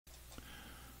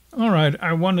All right,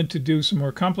 I wanted to do some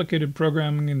more complicated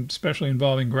programming, and especially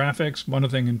involving graphics. One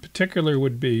thing in particular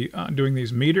would be doing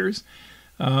these meters.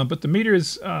 But the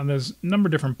meters, there's a number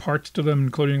of different parts to them,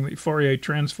 including the Fourier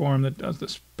transform that does the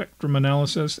spectrum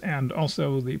analysis and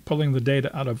also the pulling the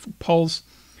data out of pulse.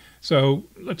 So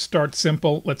let's start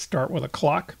simple. Let's start with a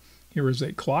clock. Here is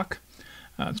a clock.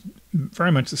 It's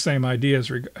very much the same idea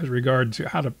as regard to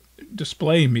how to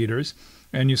display meters.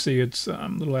 And you see it's a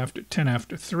little after 10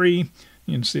 after 3.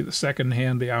 You can see the second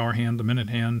hand, the hour hand, the minute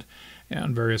hand,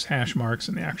 and various hash marks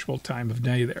and the actual time of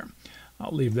day there.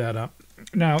 I'll leave that up.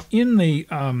 Now, in the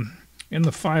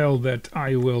file that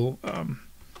I will,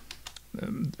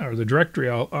 or the directory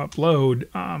I'll upload,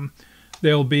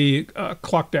 there'll be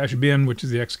clock-bin, which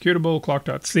is the executable,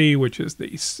 clock.c, which is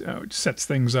the which sets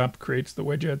things up, creates the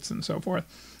widgets, and so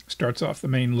forth. Starts off the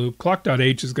main loop.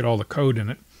 Clock.h has got all the code in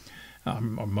it.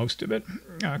 Or most of it.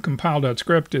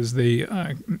 Compile.script is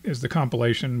the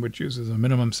compilation, which uses a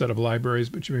minimum set of libraries,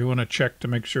 but you may want to check to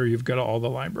make sure you've got all the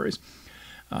libraries.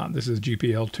 This is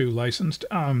GPL2 licensed.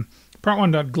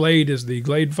 Part1.glade is the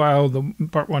Glade file. The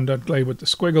part1.glade with the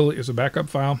squiggle is a backup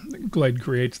file. Glade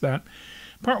creates that.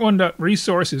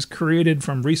 Part1.resource is created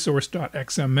from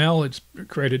resource.xml. It's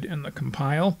created in the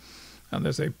compile.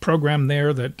 There's a program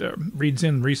there that reads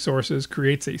in resources,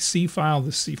 creates a C file.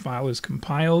 The C file is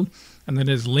compiled and then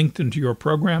is linked into your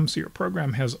program, so your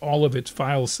program has all of its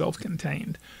files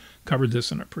self-contained. Covered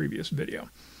this in a previous video,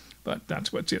 but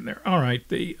that's what's in there. All right,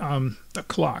 the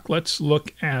clock. Let's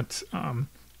look at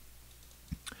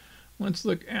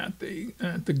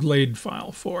the Glade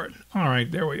file for it. All right,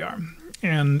 there we are,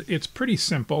 and it's pretty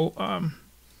simple. All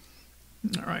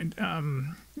right,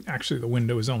 actually the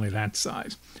window is only that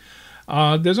size.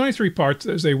 There's only 3 parts.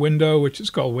 There's a window, which is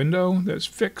called window. There's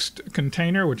fixed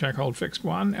container, which I called fixed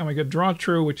one. And we get draw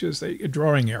true, which is a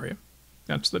drawing area.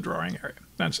 That's the drawing area.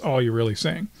 That's all you're really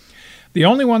saying. The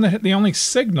only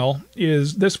signal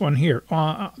is this one here,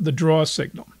 the draw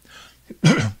signal.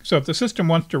 So if the system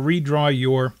wants to redraw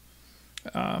your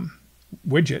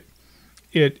widget,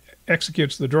 it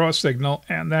executes the draw signal,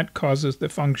 and that causes the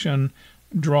function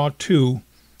draw2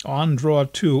 on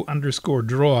draw2 underscore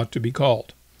draw to be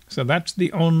called. So that's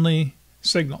the only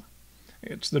signal.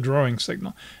 It's the drawing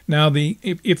signal. Now,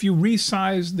 if you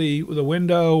resize the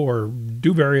window or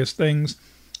do various things,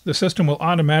 the system will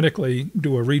automatically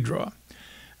do a redraw.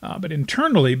 But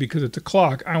internally, because it's a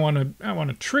clock, I want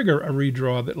to trigger a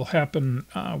redraw that will happen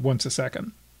once a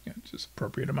second. It's just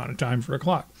appropriate amount of time for a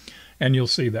clock, and you'll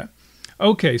see that.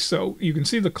 Okay, so you can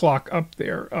see the clock up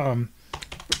there.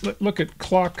 Look at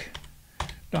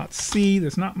clock.c.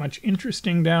 There's not much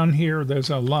interesting down here. There's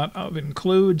a lot of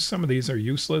includes. Some of these are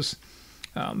useless.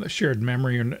 The shared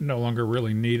memory are no longer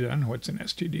really needed. I don't know what's an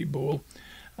std bool.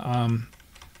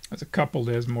 There's a couple.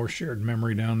 There's more shared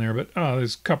memory down there, but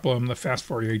there's a couple of them. The fast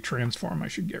Fourier transform, I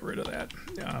should get rid of that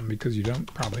because you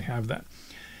don't probably have that.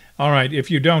 All right, if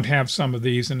you don't have some of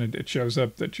these and it shows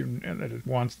up that it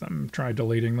wants them, try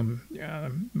deleting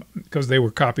them because they were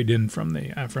copied in from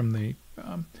the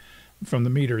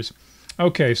meters.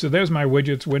 Okay, so there's my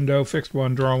widgets window, fixed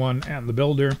one, draw one, and the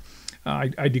builder.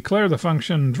 I declare the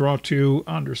function draw2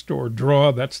 underscore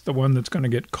draw. That's the one that's going to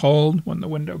get called when the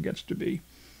window gets to be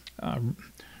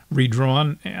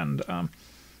redrawn, and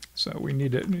so we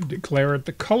need to declare it.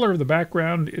 The color of the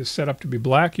background is set up to be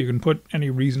black. You can put any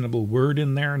reasonable word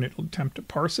in there and it'll attempt to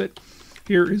parse it.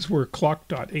 Here is where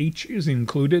clock.h is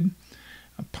included,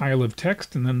 a pile of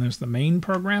text, and then there's the main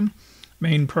program.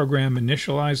 Main program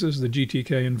initializes the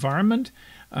GTK environment,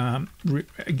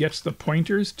 gets the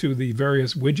pointers to the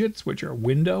various widgets, which are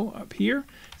window up here,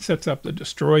 sets up the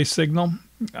destroy signal,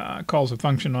 calls a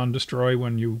function on destroy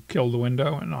when you kill the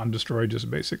window, and on destroy just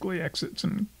basically exits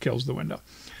and kills the window.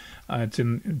 It's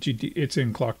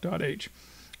in clock.h.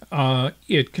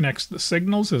 It connects the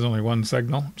signals. There's only one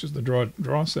signal, which is the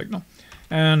draw signal,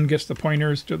 and gets the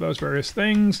pointers to those various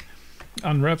things.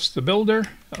 Unrefs the builder.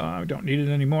 I don't need it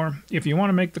anymore. If you want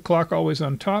to make the clock always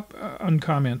on top,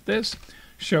 uncomment this.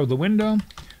 Show the window.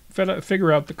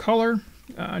 Figure out the color.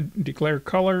 Declare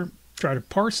color. Try to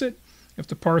parse it. If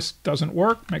the parse doesn't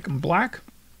work, make them black.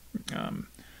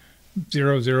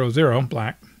 0, 0, 0,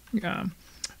 black.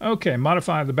 Okay,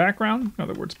 modify the background. In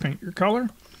other words, paint your color.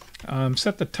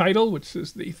 Set the title, which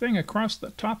is the thing across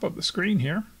the top of the screen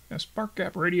here. Spark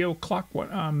Gap Radio Clock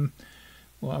 1.0.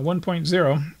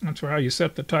 That's how you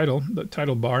set the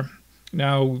title bar.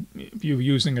 Now, if you're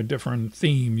using a different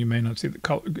theme, you may not see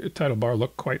the title bar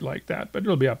look quite like that, but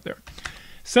it'll be up there.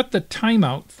 Set the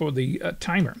timeout for the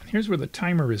timer. Here's where the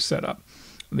timer is set up.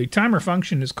 The timer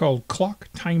function is called clock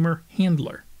timer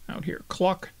handler. Out here,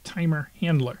 clock timer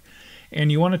handler.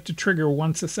 And you want it to trigger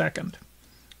once a second.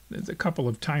 there's a couple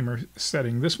of timer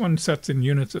settings. This one sets in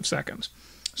units of seconds.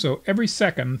 So every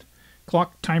second,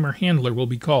 clock timer handler will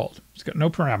be called. It's got no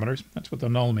parameters. That's what the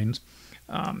null means.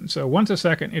 So once a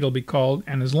second, it'll be called,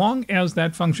 and as long as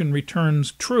that function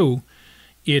returns true,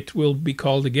 it will be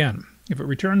called again. If it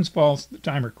returns false, the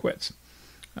timer quits.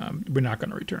 We're not going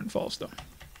to return false, though.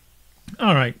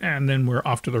 All right, and then we're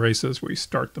off to the races. We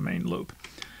start the main loop.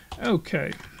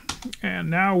 Okay, and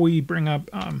now we bring up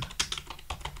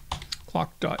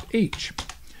clock.h.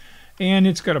 And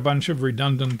it's got a bunch of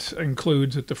redundant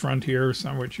includes at the front here,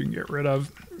 some of which you can get rid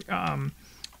of.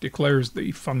 Declares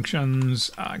the functions,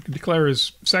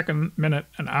 declares second, minute,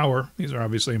 and hour. These are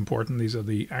obviously important. These are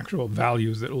the actual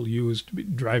values that it'll use to be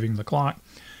driving the clock.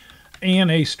 And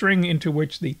a string into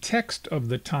which the text of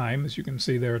the time, as you can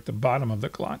see there at the bottom of the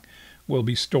clock, will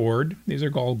be stored. These are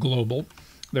called global.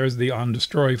 There's the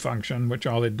onDestroy function, which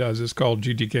all it does is call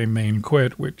GTK main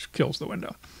quit, which kills the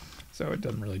window. So it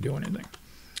doesn't really do anything.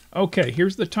 Okay,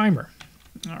 here's the timer.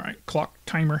 All right, clock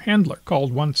timer handler,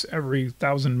 called once every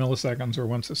 1,000 milliseconds or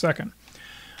once a second.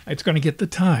 It's going to get the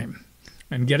time,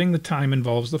 and getting the time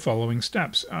involves the following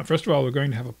steps. First of all, we're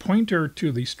going to have a pointer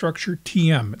to the structure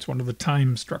TM. It's one of the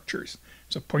time structures.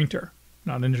 It's a pointer,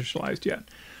 not initialized yet.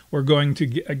 We're going to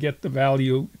get the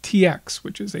value TX,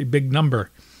 which is a big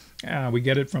number. We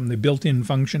get it from the built-in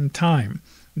function time.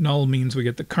 Null means we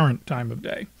get the current time of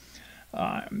day.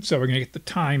 So we're going to get the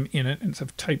time in it, and it's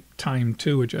of type time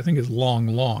 2, which I think is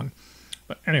long.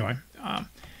 But anyway,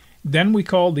 then we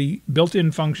call the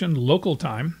built-in function local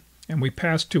time, and we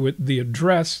pass to it the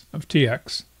address of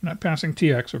tx. Not passing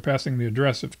tx, we're passing the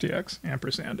address of tx,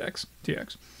 ampersand x,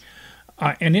 tx.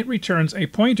 And it returns a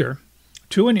pointer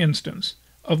to an instance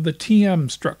of the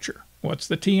TM structure. What's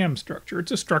the TM structure?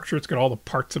 It's a structure, it's got all the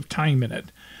parts of time in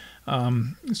it.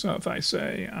 So if I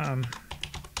say...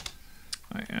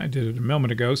 I did it a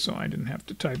moment ago, so I didn't have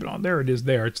to type it on. There it is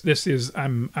there.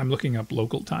 I'm looking up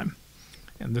local time,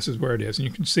 and this is where it is. And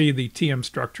you can see the TM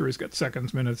structure has got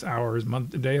seconds, minutes, hours,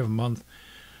 month, day of month,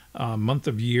 month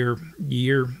of year,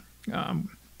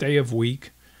 day of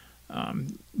week,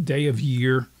 day of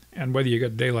year, and whether you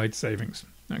get daylight savings.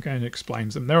 Okay, and it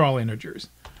explains them. They're all integers.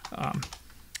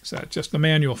 So it's just the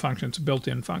manual function. It's a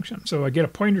built-in function. So I get a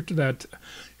pointer to that.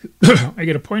 I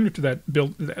get a pointer to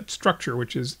that structure,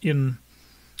 which is in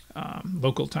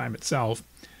local time itself,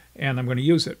 and I'm going to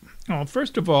use it. Well,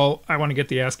 first of all, I want to get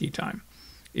the ASCII time.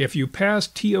 If you pass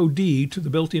TOD to the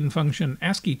built-in function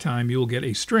ASCII time, you will get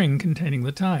a string containing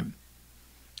the time.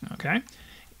 Okay,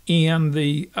 and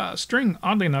the string,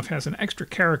 oddly enough, has an extra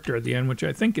character at the end, which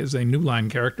I think is a new line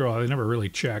character. I never really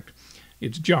checked.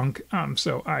 It's junk,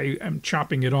 so I am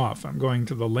chopping it off. I'm going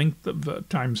to the length of the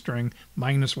time string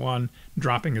 -1,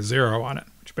 dropping a 0 on it,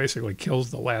 which basically kills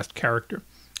the last character,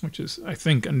 which is, I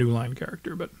think, a new line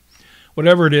character. But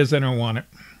whatever it is, I don't want it.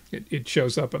 It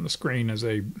shows up on the screen as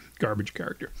a garbage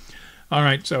character. All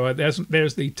right, so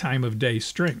there's the time of day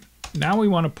string. Now we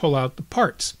want to pull out the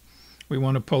parts. We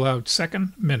want to pull out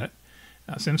second, minute.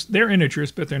 Since they're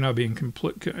integers, but they're now being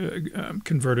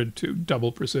converted to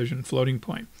double precision floating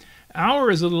point.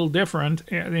 Hour is a little different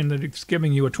in that it's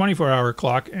giving you a 24-hour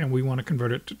clock, and we want to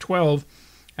convert it to 12.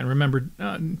 And remember,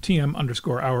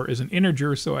 TM_hour is an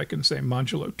integer, so I can say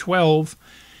modulo 12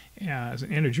 as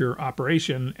an integer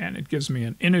operation, and it gives me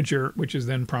an integer, which is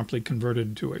then promptly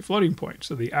converted to a floating point.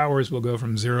 So the hours will go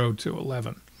from 0 to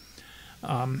 11.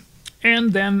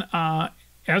 And then,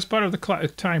 as part of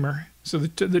the timer, so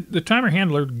the timer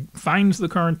handler finds the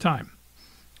current time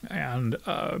and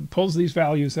pulls these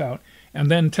values out, and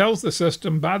then tells the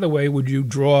system, by the way, would you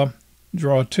draw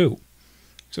 2?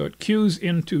 So it queues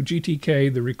into GTK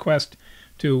the request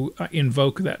to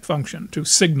invoke that function, to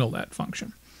signal that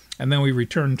function. And then we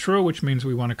return true, which means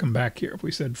we want to come back here. If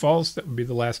we said false, that would be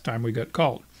the last time we got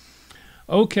called.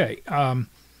 Okay,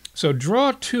 so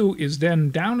draw 2 is then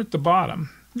down at the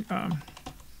bottom,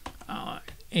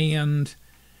 and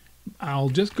I'll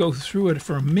just go through it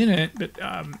for a minute,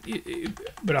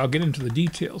 but I'll get into the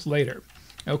details later.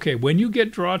 Okay, when you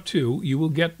get draw 2, you will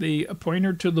get the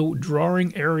pointer to the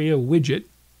drawing area widget,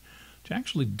 which I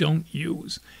actually don't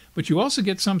use. But you also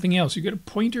get something else. You get a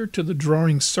pointer to the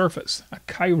drawing surface, a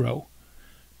Cairo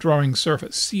drawing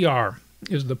surface. CR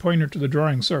is the pointer to the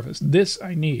drawing surface. This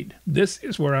I need. This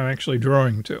is where I'm actually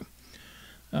drawing to.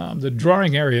 The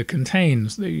drawing area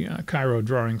contains the Cairo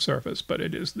drawing surface, but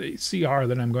it is the CR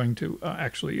that I'm going to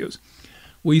actually use.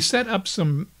 We set up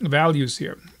some values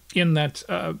here in that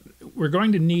we're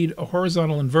going to need a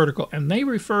horizontal and vertical, and they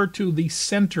refer to the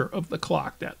center of the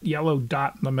clock, that yellow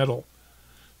dot in the middle,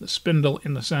 the spindle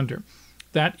in the center.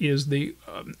 That is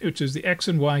which is the X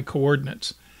and Y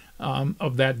coordinates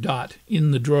of that dot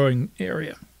in the drawing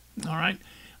area. All right.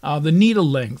 The needle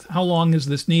length. How long is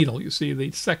this needle? You see,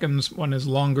 the seconds one is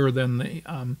longer than the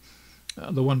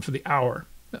one for the hour.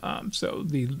 So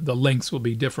the lengths will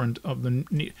be different of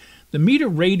the meter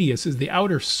radius is the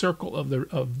outer circle of the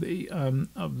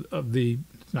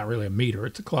it's not really a meter,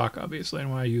 it's a clock, obviously.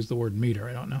 And why I use the word meter,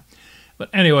 I don't know. But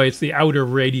anyway, it's the outer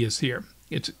radius here.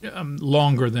 It's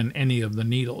longer than any of the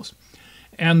needles.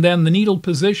 And then the needle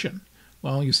position.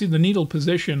 Well, you see the needle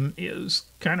position is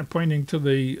kind of pointing to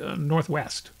the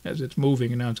northwest as it's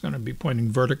moving, and now it's going to be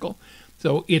pointing vertical.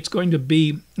 So it's going to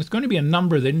be a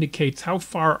number that indicates how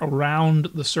far around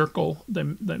the circle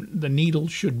the needle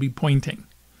should be pointing.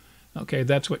 Okay,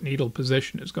 that's what needle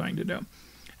position is going to do.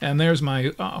 And there's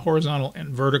my horizontal and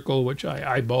vertical, which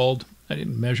I eyeballed. I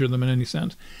didn't measure them in any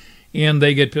sense. And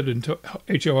they get put into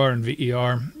HOR and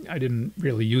VER. I didn't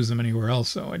really use them anywhere else,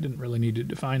 so I didn't really need to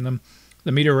define them.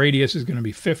 The meter radius is going to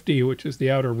be 50, which is the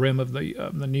outer rim of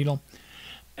the needle.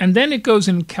 And then it goes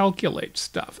and calculates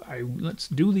stuff. Let's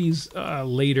do these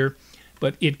later,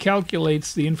 but it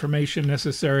calculates the information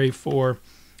necessary for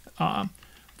the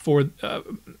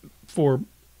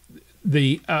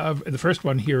first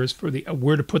one here is for the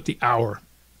where to put the hour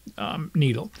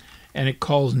needle, and it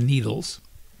calls needles.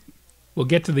 We'll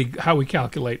get to how we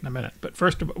calculate in a minute, but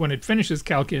first, when it finishes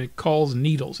calculating, it calls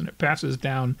needles, and it passes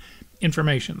down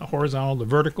information: the horizontal, the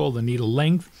vertical, the needle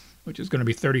length, which is going to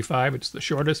be 35, it's the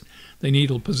shortest, the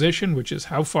needle position, which is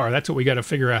how far. That's what we got to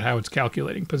figure out, how it's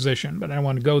calculating position, but I don't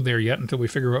want to go there yet until we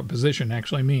figure out what position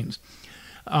actually means.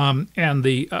 And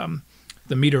the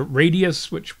meter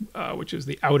radius, which is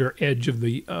the outer edge of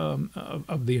the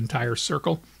entire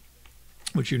circle,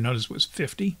 which you notice was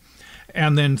 50.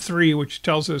 And then 3, which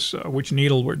tells us which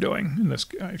needle we're doing. In this,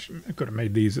 I could have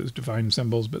made these as defined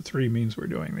symbols, but 3 means we're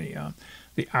doing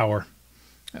the hour.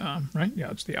 Right?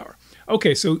 Yeah, it's the hour.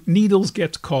 Okay, so needles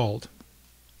gets called.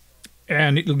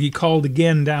 And it'll be called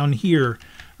again down here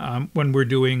when we're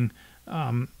doing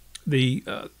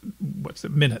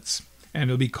minutes. And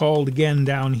it'll be called again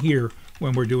down here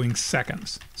when we're doing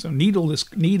seconds. So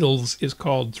needles is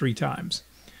called 3 times.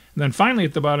 And then finally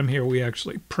at the bottom here, we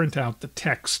actually print out the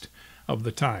text of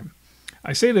the time.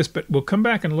 I say this, but we'll come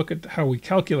back and look at how we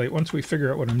calculate once we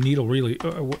figure out what a needle really,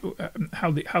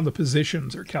 how the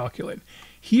positions are calculated.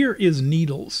 Here is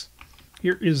needles.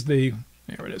 Here is there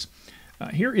it is.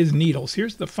 Here is needles.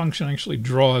 Here's the function that actually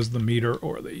draws the meter,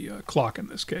 or the clock in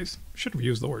this case. Should have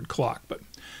used the word clock, but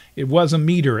it was a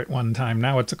meter at one time.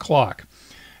 Now it's a clock.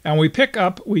 And we pick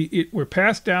up, we're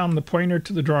passed down the pointer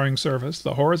to the drawing surface,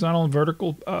 the horizontal and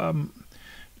vertical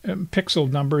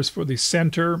pixel numbers for the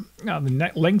center,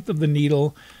 the length of the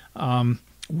needle,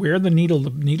 where the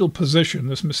needle position,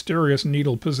 this mysterious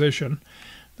needle position.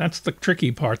 That's the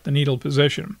tricky part, the needle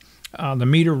position. The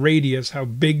meter radius, how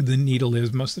big the needle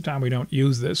is. Most of the time we don't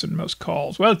use this in most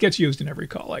calls. Well, it gets used in every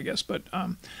call, I guess, but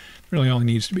really only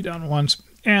needs to be done once.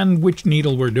 And which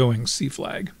needle we're doing, C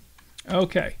flag.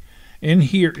 Okay. In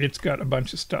here, it's got a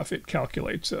bunch of stuff. It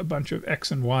calculates a bunch of X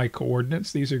and Y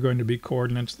coordinates. These are going to be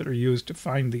coordinates that are used to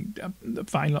find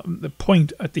the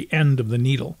point at the end of the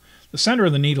needle. The center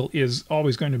of the needle is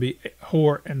always going to be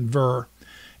HOR and VER,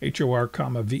 HOR,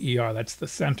 VER. That's the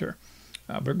center.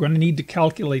 We're going to need to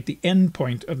calculate the end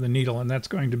point of the needle, and that's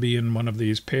going to be in one of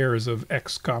these pairs of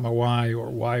X, Y,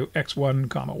 or Y, X1,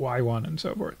 Y1, and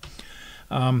so forth.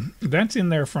 That's in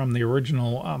there from the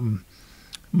original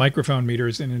microphone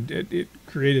meters, and it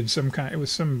created it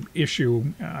was some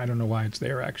issue. I don't know why it's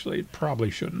there, actually. It probably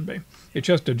shouldn't be. It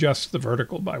just adjusts the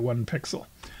vertical by 1 pixel.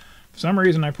 For some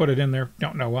reason I put it in there,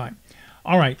 don't know why.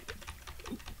 All right,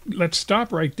 let's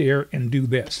stop right there and do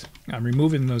this. I'm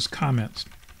removing those comments.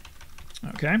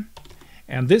 Okay,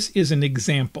 and this is an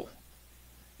example.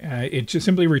 It just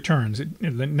simply returns.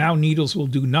 Now needles will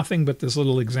do nothing but this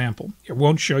little example. It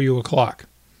won't show you a clock.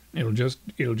 It'll just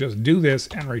do this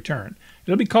and return.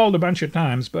 It'll be called a bunch of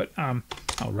times, but I'll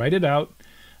write it out.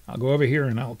 I'll go over here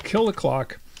and I'll kill the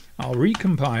clock. I'll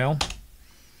recompile,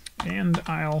 and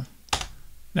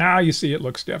now you see it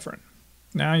looks different.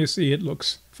 Now you see it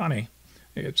looks funny.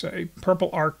 It's a purple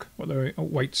arc with a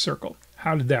white circle.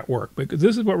 How did that work? Because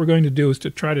this is what we're going to do, is to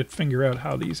try to figure out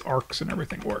how these arcs and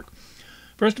everything work.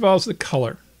 First of all, it's the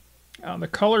color. The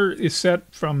color is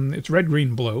set from, it's red,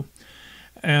 green, blue.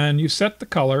 And you set the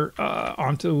color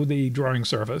onto the drawing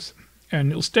surface, and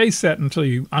it'll stay set until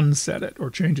you unset it or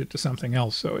change it to something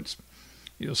else. So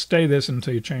you'll stay this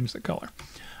until you change the color.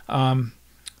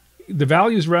 The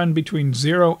values run between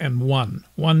 0 and 1,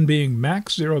 1 being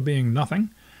max, 0 being nothing.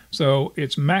 So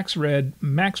it's max red,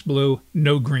 max blue,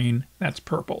 no green, that's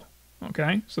purple.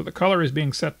 Okay, so the color is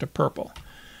being set to purple.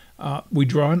 We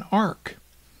draw an arc.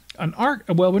 An arc,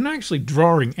 well, we're not actually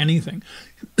drawing anything.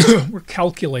 We're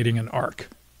calculating an arc.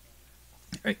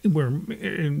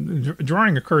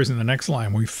 Drawing occurs in the next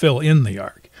line. We fill in the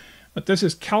arc. But this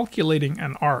is calculating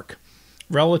an arc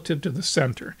relative to the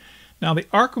center. Now the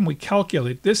arc, when we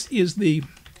calculate, this is the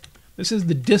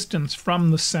distance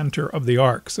from the center of the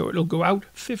arc. So it'll go out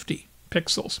 50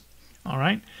 pixels. All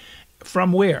right?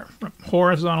 From where? From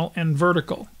horizontal and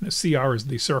vertical. The CR is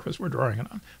the surface we're drawing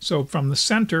it on. So from the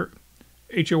center,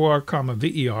 HOR,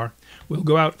 VER, we'll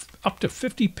go out up to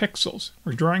 50 pixels.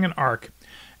 We're drawing an arc.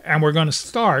 And we're going to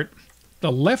start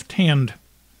the left-hand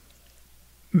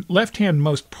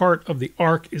most part of the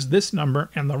arc is this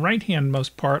number, and the right-hand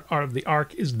most part of the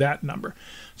arc is that number.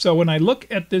 So when I look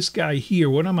at this guy here,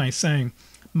 what am I saying?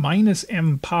 Minus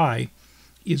m pi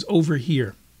is over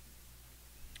here.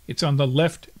 It's on the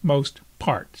leftmost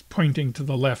part. It's pointing to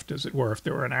the left, as it were. If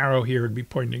there were an arrow here, it would be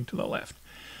pointing to the left.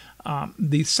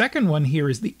 The second one here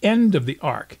is the end of the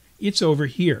arc. It's over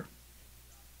here.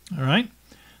 All right?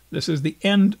 This is the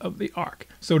end of the arc.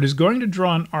 So it is going to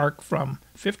draw an arc from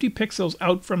 50 pixels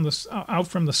out from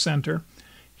the center,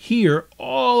 here,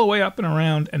 all the way up and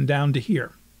around and down to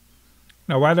here.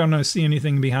 Now, why don't I see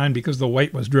anything behind? Because the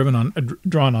white was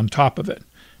drawn on top of it.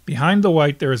 Behind the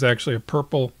white, there is actually a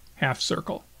purple half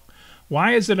circle.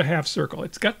 Why is it a half circle?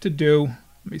 It's got to do,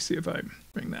 let me see if I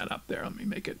bring that up there. Let me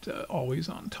make it always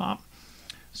on top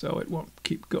so it won't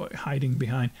keep hiding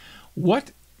behind.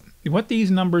 What these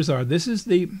numbers are, this is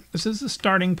the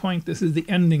starting point, this is the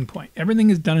ending point. Everything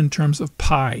is done in terms of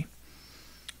pi.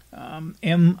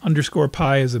 M underscore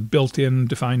pi is a built-in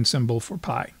defined symbol for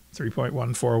pi.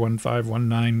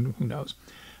 3.141519, who knows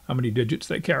how many digits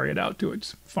they carry it out to.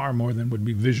 It's far more than would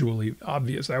be visually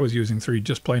obvious. I was using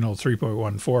just plain old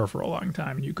 3.14 for a long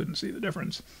time, and you couldn't see the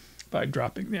difference by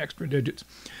dropping the extra digits.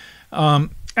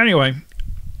 Anyway,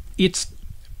 it's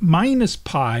minus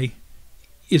pi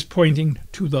is pointing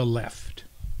to the left.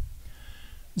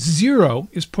 0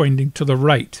 is pointing to the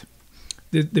right.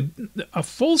 A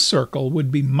full circle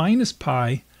would be minus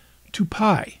pi to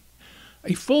pi.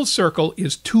 A full circle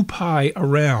is 2 pi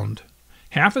around.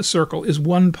 Half a circle is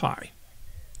 1 pi.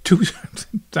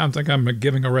 Sounds like I'm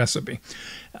giving a recipe.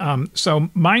 So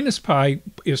minus pi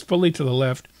is fully to the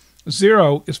left.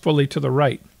 0 is fully to the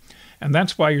right. And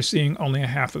that's why you're seeing only a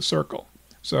half a circle.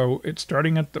 So it's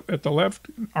starting at the left,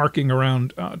 arcing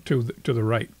around to the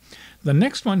right. The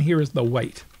next one here is the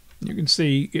white. You can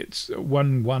see it's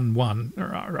 111 or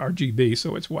RGB,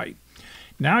 so it's white.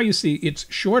 Now you see it's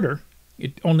shorter.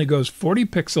 It only goes 40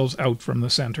 pixels out from the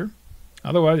center.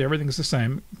 Otherwise, everything's the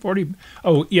same. 40.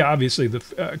 Oh, yeah, obviously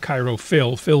the Cairo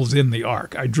fills in the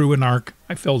arc. I drew an arc,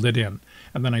 I filled it in,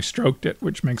 and then I stroked it,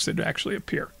 which makes it actually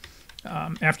appear.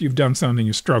 After you've done something,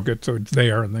 you stroke it so it's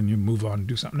there, and then you move on and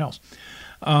do something else.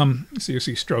 So you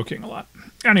see stroking a lot.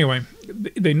 Anyway,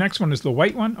 the next one is the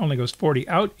white one, only goes 40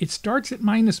 out. It starts at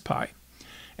minus pi,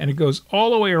 and it goes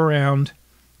all the way around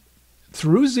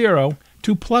through 0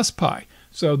 to plus pi.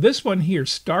 So this one here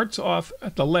starts off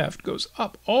at the left, goes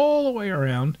up all the way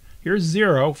around. Here's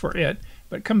 0 for it,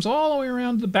 but it comes all the way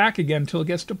around the back again until it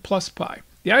gets to plus pi.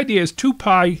 The idea is 2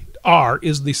 pi r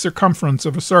is the circumference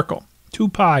of a circle. 2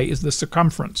 pi is the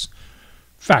circumference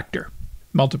factor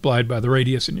multiplied by the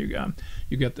radius, and you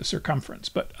get the circumference.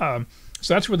 But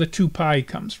so that's where the 2 pi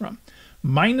comes from.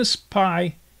 Minus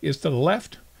pi is to the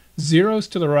left, 0 is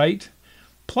to the right,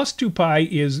 plus 2 pi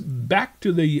is back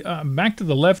to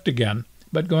the left again,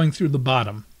 but going through the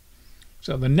bottom.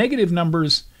 So the negative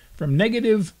numbers from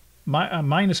negative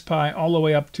minus pi all the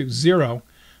way up to 0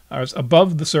 are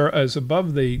above the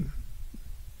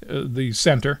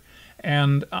center,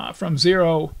 and from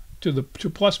 0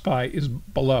 to plus pi is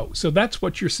below. So that's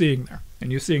what you're seeing there.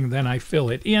 And you're seeing then I fill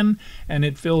it in, and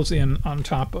it fills in on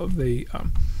top of the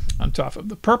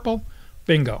purple.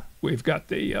 Bingo. We've got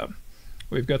the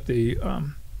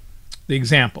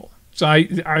example. So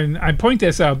I point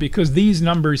this out because these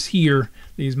numbers here,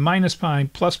 these minus pi,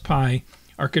 plus pi,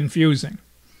 are confusing.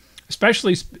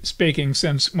 Especially speaking,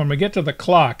 since when we get to the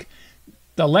clock,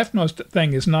 the leftmost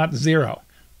thing is not 0.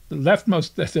 The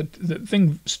leftmost, the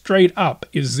thing straight up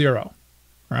is 0,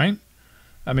 right?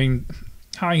 I mean,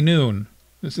 high noon,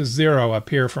 this is 0 up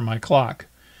here for my clock.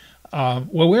 Well,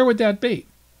 where would that be?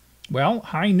 Well,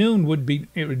 high noon would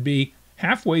be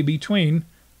halfway between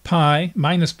pi,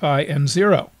 minus pi, and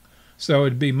 0. So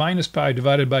it'd be minus pi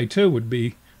divided by 2 would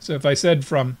be, so if I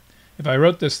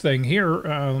wrote this thing here,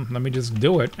 let me just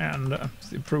do it and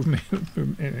prove me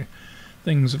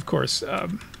things, of course.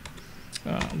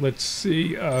 Let's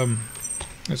see,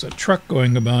 there's a truck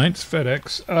going by, it's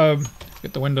FedEx.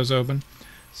 Get the windows open.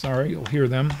 Sorry, you'll hear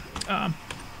them.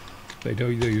 They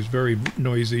use very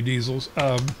noisy diesels.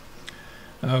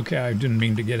 Okay, I didn't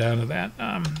mean to get out of that.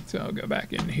 So I'll go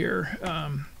back in here.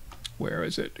 Where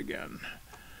is it again?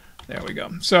 There we go.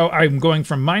 So I'm going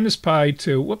from minus pi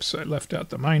to, whoops, I left out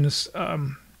the minus.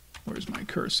 Where's my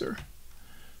cursor?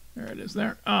 There it is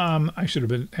there. I should have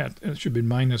been, it should be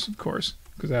minus, of course,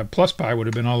 because that plus pi would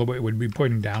have been all the way, it would be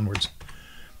pointing downwards.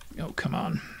 Oh, come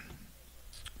on.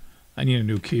 I need a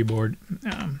new keyboard,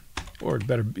 or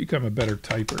better become a better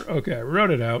typer. Okay, I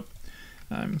wrote it out.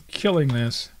 I'm killing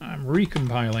this. I'm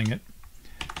recompiling it,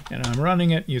 and I'm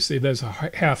running it. You see there's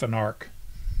a half an arc.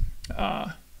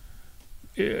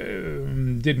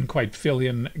 It didn't quite fill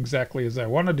in exactly as I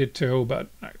wanted it to, but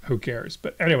who cares?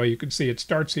 But anyway, you can see it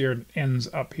starts here and ends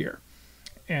up here.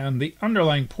 And the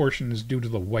underlying portion is due to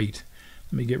the weight.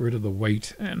 Let me get rid of the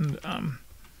weight. And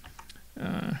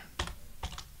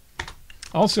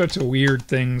all sorts of weird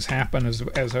things happen as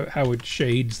how it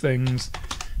shades things.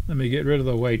 Let me get rid of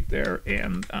the weight there.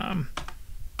 And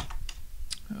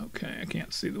okay, I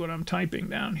can't see what I'm typing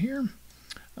down here.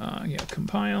 Yeah,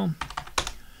 compile.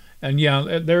 And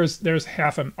yeah, there's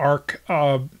half an arc.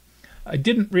 I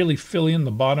didn't really fill in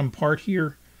the bottom part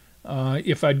here.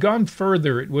 If I'd gone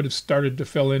further, it would have started to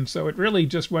fill in. So it really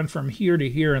just went from here to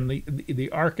here, and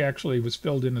the arc actually was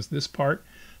filled in as this part.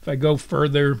 If I go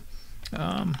further,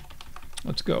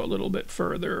 let's go a little bit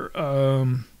further.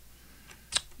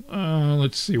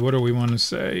 Let's see, what do we want to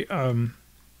say?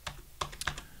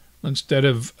 Instead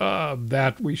of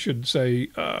that, we should say...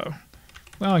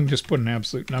 well, I can just put an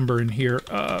absolute number in here.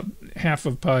 Half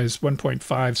of pi is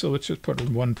 1.5, so let's just put in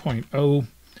 1.0,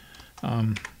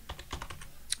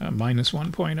 minus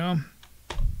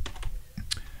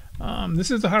 1.0.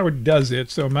 This is how it does it,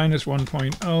 so minus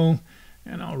 1.0,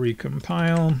 and I'll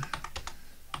recompile.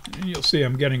 And you'll see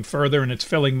I'm getting further, and it's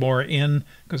filling more in,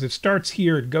 because it starts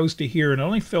here, it goes to here, and it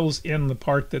only fills in the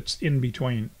part that's in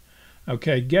between.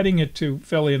 Okay, getting it to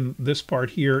fill in this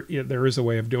part here, there is a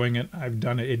way of doing it. I've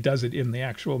done it. It does it in the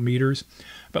actual meters,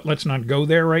 but let's not go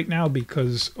there right now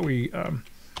because because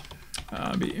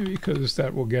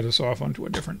that will get us off onto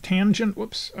a different tangent.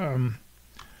 Whoops. And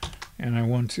I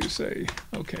want to say,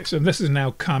 okay, so this is now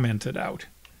commented out,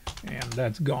 and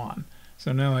that's gone.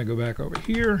 So now I go back over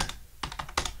here,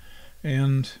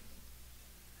 and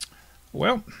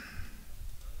well,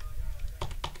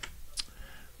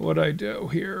 what I do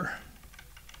here.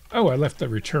 Oh, I left the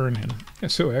return in.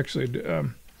 So actually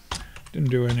didn't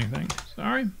do anything.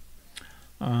 Sorry.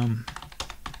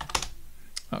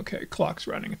 Okay, clock's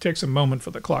running. It takes a moment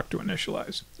for the clock to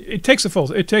initialize. It takes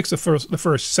the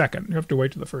first second. You have to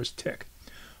wait to the first tick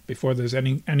before there's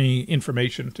any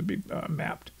information to be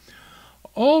mapped.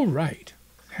 All right.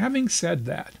 Having said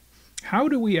that, how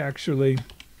do we actually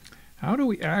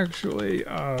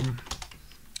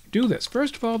do this?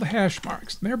 First of all, the hash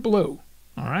marks. They're blue.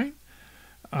 All right.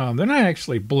 They're not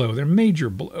actually blue. They're major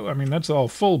blue. I mean, that's all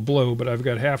full blue, but I've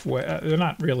got halfway. They're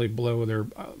not really blue. They're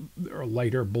a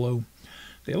lighter blue.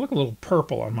 They look a little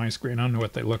purple on my screen. I don't know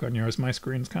what they look on yours. My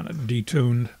screen's kind of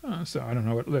detuned, so I don't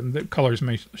know what the colors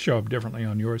may show up differently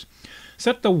on yours.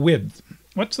 Set the width.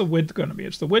 What's the width going to be?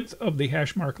 It's the width of the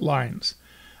hash mark lines.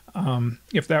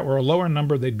 If that were a lower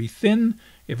number, they'd be thin.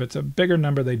 If it's a bigger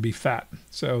number, they'd be fat.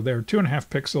 So they're 2.5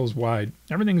 pixels wide.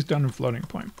 Everything's done in floating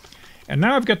point. And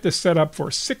now I've got this set up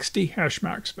for 60 hash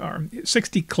marks, or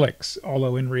 60 clicks,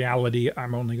 although in reality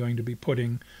I'm only going to be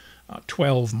putting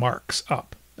 12 marks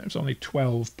up. There's only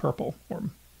 12 purple or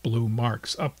blue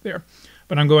marks up there.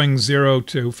 But I'm going 0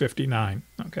 to 59,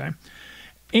 okay?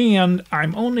 And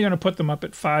I'm only going to put them up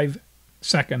at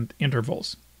 5-second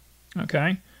intervals,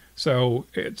 okay? So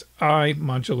it's I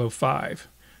modulo 5.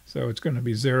 So it's going to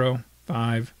be 0,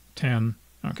 5, 10,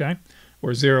 okay?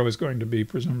 Where 0 is going to be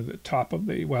presumably the top of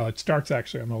the, well, it starts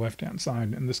actually on the left-hand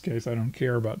side. In this case, I don't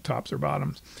care about tops or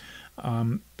bottoms.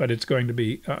 But it's going to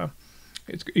be,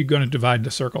 you're going to divide the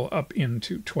circle up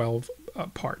into 12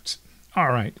 parts.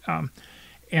 All right.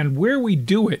 And where we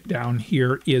do it down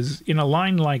here is in a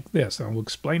line like this. I will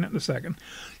explain it in a second.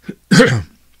 This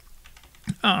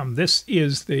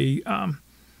is the,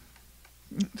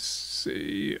 let's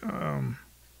see,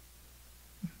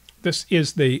 this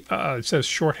is the, it says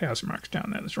short hash marks down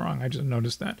there. That's wrong. I just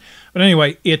noticed that. But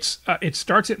anyway, it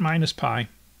starts at minus pi,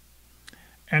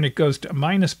 and it goes to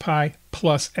minus pi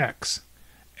plus x.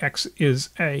 X is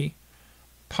a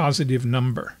positive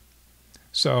number.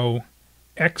 So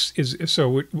x is,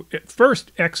 so at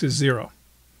first x is 0.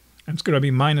 And it's going to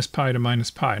be minus pi to minus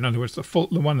pi. In other words, the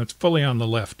one that's fully on the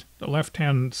left. The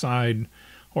left-hand side,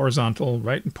 horizontal,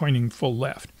 right, and pointing full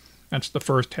left. That's the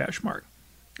first hash mark.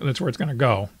 That's where it's going to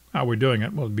go. How we're doing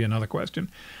it will be another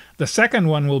question. The second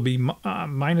one will be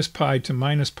minus pi to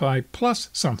minus pi plus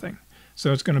something.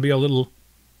 So it's going to be a little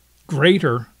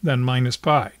greater than minus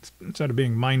pi. Instead of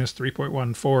being minus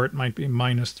 3.14, it might be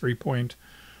minus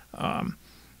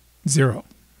 3.0,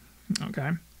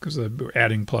 okay? Because we're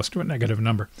adding plus to a negative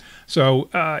number. So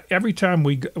every time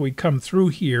we come through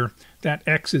here, that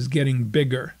x is getting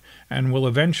bigger, and we'll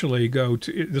eventually go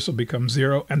to, this will become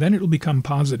 0, and then it'll become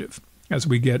positive as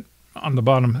we get on the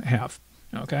bottom half,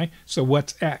 okay? So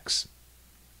what's x,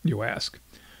 you ask?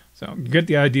 So you get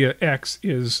the idea. X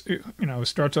is,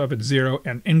 starts off at 0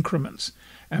 and increments.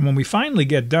 And when we finally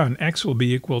get done, x will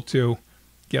be equal to,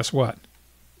 guess what?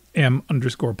 M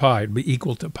underscore pi would be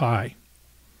equal to pi.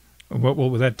 What will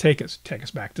that take us? Take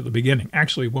us back to the beginning.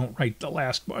 Actually, we won't write the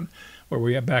last one where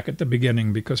we are back at the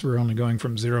beginning because we're only going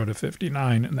from 0 to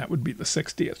 59, and that would be the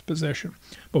 60th position.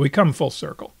 But we come full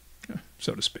circle,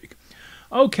 so to speak.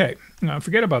 Okay, now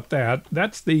forget about that.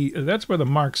 That's where the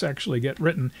marks actually get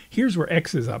written. Here's where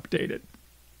x is updated.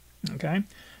 Okay,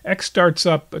 x starts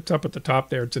up. It's up at the top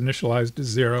there. It's initialized as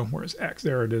 0, whereas x,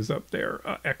 there it is up there.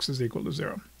 X is equal to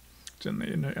 0. It's in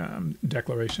the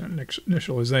declaration of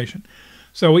initialization.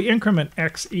 So we increment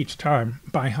x each time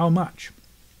by how much?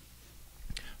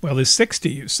 Well, there's 60,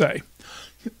 you say.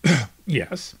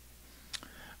 Yes.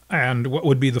 And what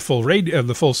would be the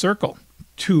full circle?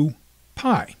 2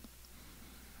 pi.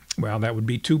 Well, that would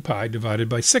be 2 pi divided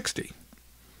by 60.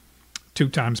 2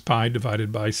 times pi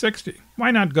divided by 60.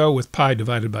 Why not go with pi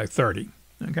divided by 30?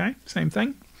 Okay, same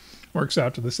thing. Works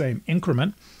out to the same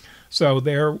increment. So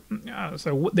they're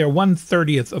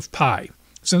 1/30th of pi.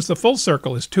 Since the full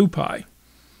circle is 2 pi,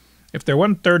 if they're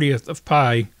 1/30th of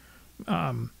pi,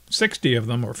 60 of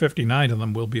them or 59 of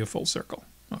them will be a full circle.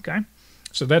 Okay,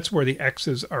 so that's where the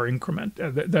x's are increment.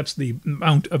 That's the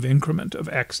amount of increment of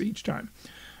x each time.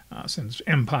 Since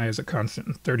m pi is a constant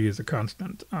and 30 is a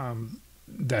constant,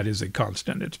 that is a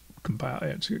constant. It's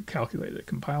calculated at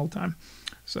compile time.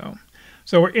 So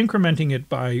we're incrementing it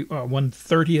by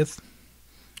 1/30th,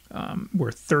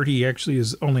 where 30 actually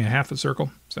is only a half a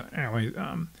circle. So anyway,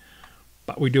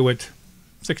 but we do it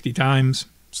 60 times,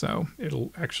 so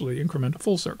it'll actually increment a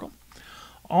full circle.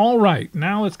 All right,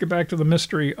 now let's get back to the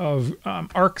mystery of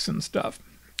arcs and stuff.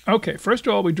 Okay, first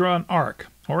of all, we draw an arc,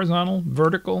 horizontal,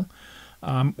 vertical.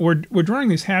 We're drawing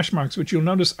these hash marks, which you'll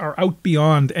notice are out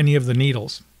beyond any of the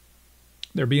needles.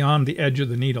 They're beyond the edge of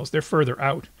the needles. They're further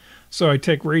out. So I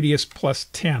take radius plus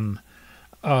 10,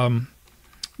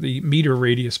 the meter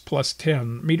radius plus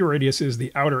 10. Meter radius is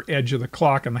the outer edge of the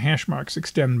clock, and the hash marks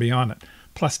extend beyond it,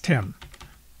 plus 10.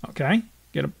 Okay?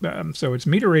 So it's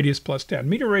meter radius plus 10.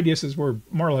 Meter radius is more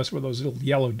or less where those little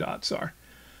yellow dots are.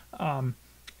 So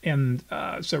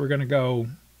we're going to go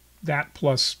that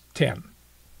plus 10.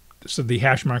 So the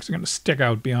hash marks are going to stick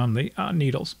out beyond the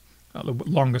needles, the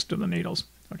longest of the needles,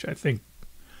 which I think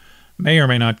may or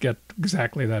may not get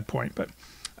exactly that point. But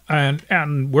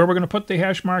and where we're going to put the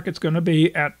hash mark, it's going to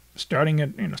be at starting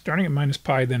at minus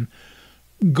pi, then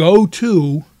go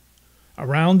to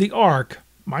around the arc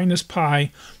minus pi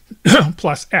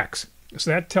plus x. So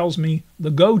that tells me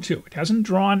the go to. It hasn't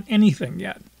drawn anything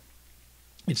yet.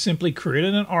 It's simply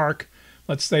created an arc.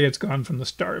 Let's say it's gone from the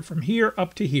start from here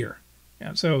up to here.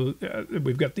 And so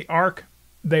we've got the arc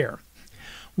there.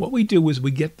 What we do is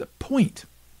we get the point.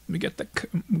 We get the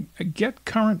get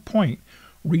current point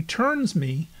returns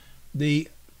me the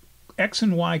x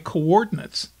and y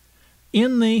coordinates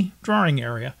in the drawing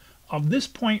area of this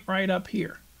point right up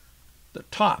here, the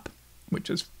top, which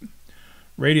is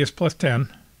radius plus 10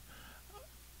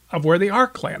 of where the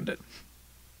arc landed.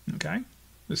 Okay,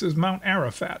 this is Mount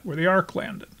Arafat where the arc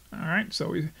landed. All right,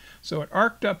 so it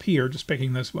arced up here, just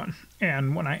picking this one.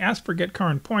 And when I ask for get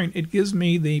current point, it gives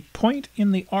me the point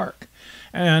in the arc.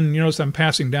 And you notice I'm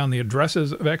passing down the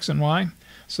addresses of x and y.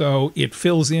 So it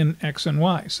fills in x and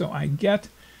y. So I get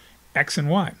x and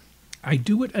y. I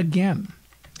do it again.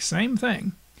 Same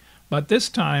thing. But this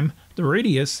time, the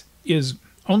radius is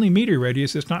only meter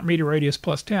radius. It's not meter radius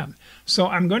plus 10. So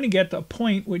I'm going to get the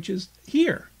point which is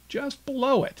here, just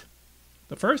below it.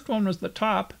 The first one was the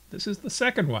top. This is the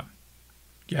second one.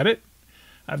 Get it?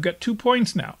 I've got 2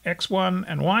 points now, x1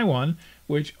 and y1,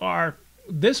 which are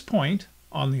this point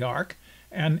on the arc,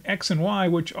 and x and y,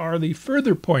 which are the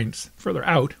further points further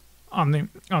out on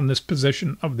this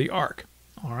position of the arc.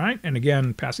 All right, and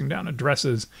again, passing down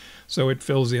addresses, so it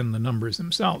fills in the numbers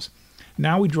themselves.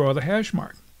 Now we draw the hash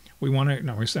mark.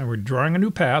 We're drawing a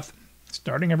new path,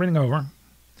 starting everything over.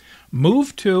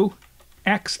 Move to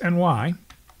x and y.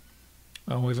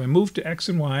 As I move to x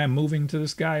and y, I'm moving to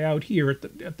this guy out here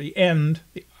at the end,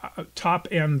 the top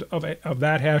end of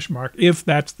that hash mark, if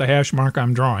that's the hash mark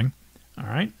I'm drawing. All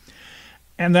right,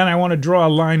 and then I want to draw a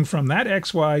line from that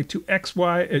xy to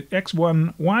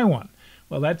x1, y1,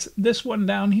 Well, that's this one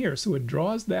down here. So it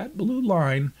draws that blue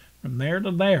line from there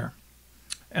to there,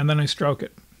 and then I stroke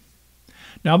it.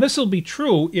 Now this will be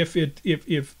true if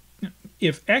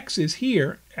x is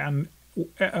here and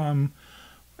x1,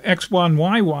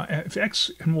 y1, if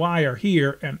x and y are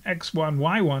here and x1,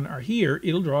 y1 are here,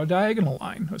 it'll draw a diagonal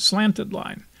line, a slanted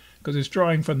line, because it's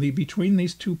drawing from between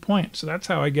these 2 points. So that's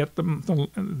how I get them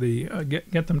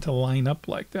get them to line up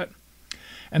like that.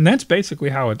 And that's basically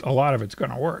how a lot of it's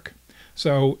going to work.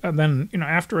 So and then,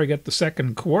 after I get the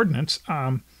second coordinates,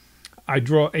 I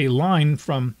draw a line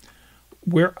from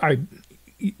where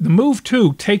the move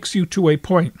 2 takes you to a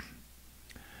point.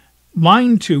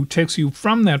 Line 2 takes you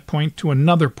from that point to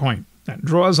another point. That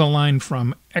draws a line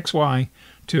from xy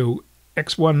to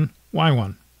x1,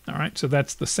 y1. All right, so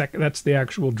that's the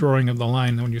actual drawing of the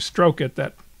line. And when you stroke it,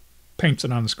 that paints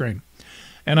it on the screen.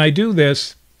 And I do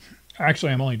this,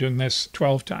 actually I'm only doing this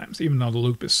 12 times, even though the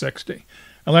loop is 60.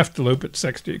 I left the loop at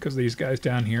 60 because these guys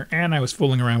down here, and I was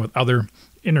fooling around with other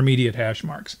intermediate hash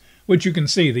marks, which you can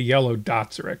see the yellow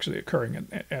dots are actually occurring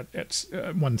at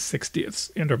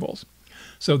 1/60th intervals.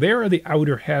 So there are the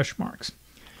outer hash marks.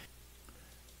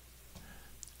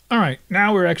 All right,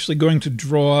 now we're actually going to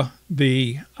draw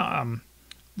the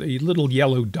little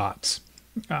yellow dots.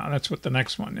 That's what the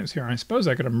next one is here. I suppose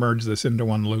I could have merged this into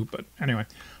one loop, but anyway.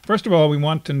 First of all, we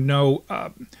want to know,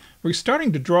 we're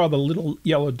starting to draw the little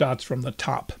yellow dots from the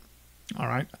top, all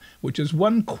right, which is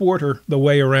 1/4 the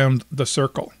way around the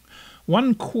circle.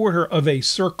 1/4 of a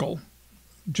circle,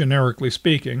 generically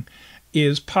speaking,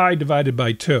 is pi divided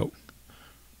by 2.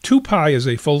 2 pi is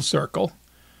a full circle.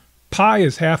 Pi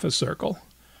is half a circle.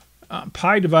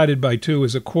 Pi divided by 2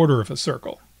 is 1/4 of a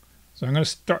circle. So I'm going to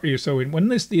start you. So when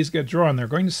these get drawn, they're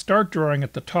going to start drawing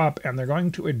at the top, and they're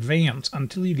going to advance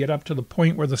until you get up to the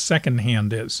point where the second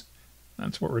hand is.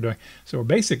 That's what we're doing. So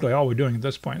basically, all we're doing at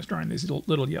this point is drawing these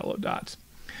little yellow dots.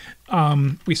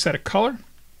 We set a color.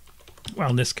 Well,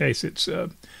 in this case, it's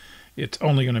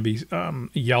only going to be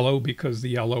yellow because the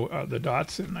yellow are the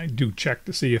dots, and I do check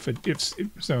to see if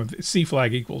so if C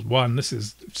flag equals 1. This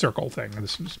is circle thing.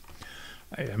 This is.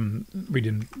 We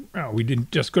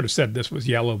just could have said this was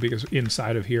yellow because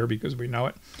inside of here because we know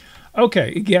it.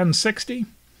 Okay, again 60,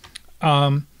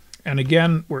 and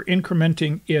again we're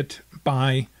incrementing it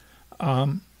by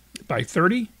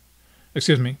 30.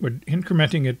 Excuse me, we're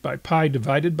incrementing it by pi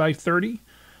divided by 30.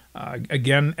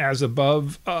 Again, as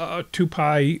above, 2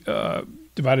 pi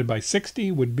divided by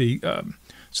 60 would be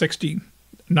 60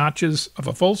 notches of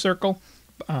a full circle.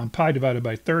 Pi divided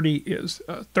by 30 is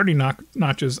 30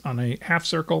 notches on a half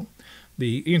circle.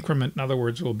 The increment, in other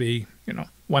words, will be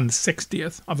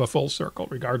 1/60th of a full circle,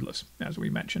 regardless, as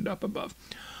we mentioned up above.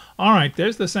 All right,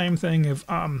 there's the same thing if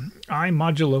I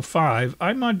modulo 5.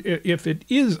 If it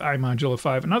is I modulo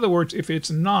 5, in other words, if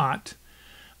it's not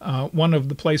one of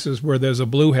the places where there's a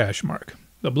blue hash mark.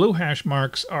 The blue hash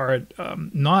marks are at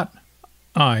not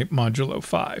I modulo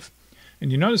 5.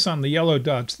 And you notice on the yellow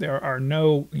dots, there are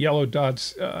no yellow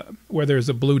dots where there's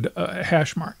a blue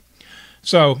hash mark.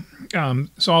 So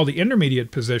all the intermediate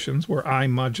positions where I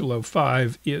modulo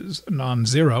 5 is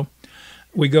non-zero,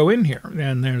 we go in here.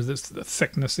 And there's the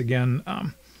thickness again.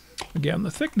 Again, the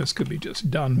thickness could be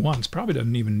just done once. Probably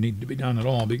doesn't even need to be done at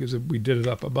all because if we did it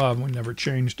up above, we never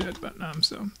changed it. But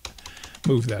so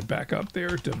move that back up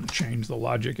there. It doesn't change the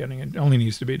logic any. It only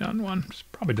needs to be done once.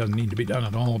 Probably doesn't need to be done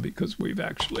at all because we've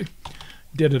actually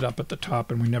did it up at the top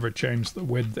and we never changed the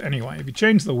width anyway. If you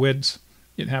change the widths,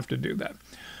 you'd have to do that.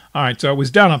 All right, so it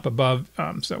was done up above,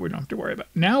 so we don't have to worry about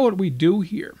it. Now what we do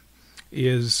here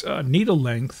is needle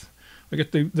length. We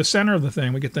get the center of the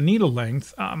thing. We get the needle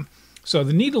length. So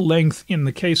the needle length in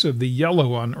the case of the yellow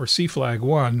one, or C flag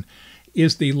 1,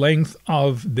 is the length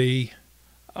of the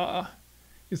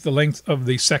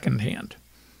second hand.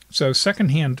 So second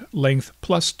hand length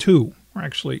plus 2. We're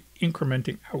actually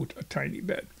incrementing out a tiny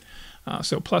bit.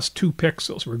 So plus 2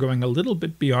 pixels. We're going a little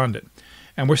bit beyond it.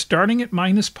 And we're starting at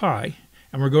minus pi,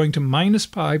 and we're going to minus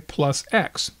pi plus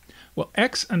x. Well,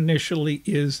 x initially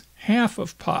is half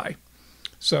of pi.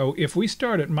 So if we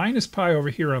start at minus pi over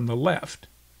here on the left,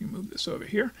 you move this over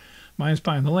here, minus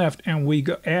pi on the left, and we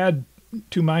add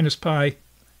to minus pi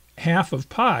half of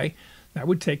pi, that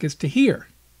would take us to here.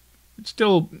 It's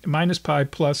still minus pi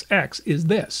plus x is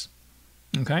this.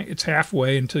 Okay, it's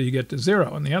halfway until you get to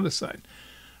 0 on the other side,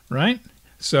 right?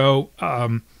 So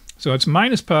so it's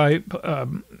minus pi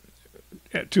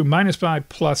to minus pi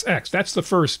plus x. That's the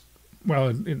first. Well,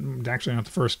 it's actually not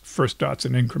the first dot's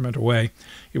an increment away.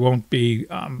 It won't be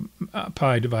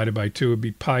pi divided by 2. It would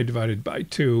be pi divided by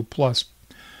 2 plus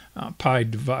pi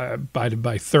divided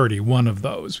by 30, one of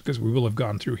those, because we will have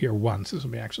gone through here once. This will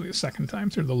be actually a second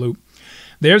time through the loop.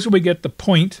 There's where we get the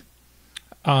point,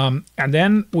 and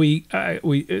then we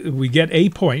get a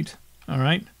point. All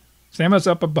right, same as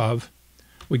up above.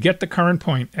 We get the current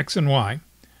point x and y,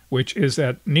 which is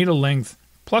at needle length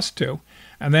 +2,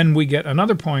 and then we get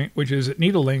another point which is at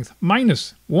needle length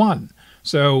 -1.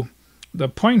 So the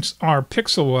points are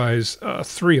pixel-wise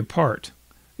 3 apart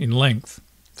in length.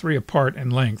 3 apart in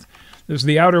length. There's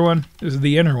the outer one. There's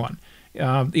the inner one.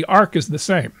 The arc is the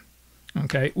same.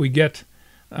 Okay, we get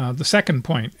the second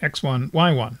point, x1,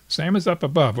 y1, same as up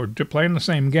above. We're playing the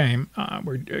same game.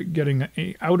 We're getting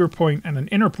an outer point and an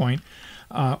inner point.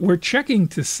 We're checking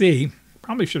to see,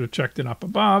 probably should have checked it up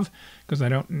above because I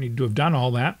don't need to have done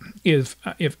all that, if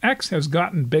x has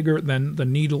gotten bigger than the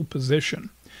needle position.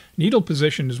 Needle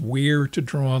position is where to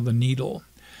draw the needle,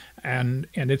 and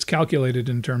it's calculated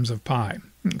in terms of pi.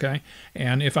 Okay,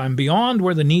 and if I'm beyond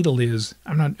where the needle is,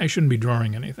 I shouldn't be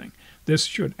drawing anything. This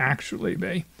should actually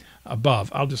be above.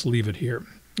 I'll just leave it here,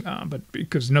 but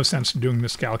because no sense in doing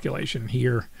this calculation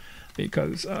here,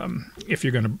 because if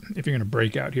you're gonna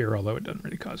break out here, although it doesn't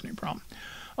really cause any problem.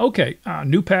 Okay,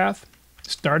 new path,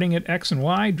 starting at x and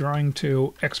y, drawing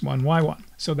to x1, y1.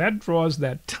 So that draws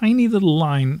that tiny little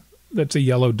line that's a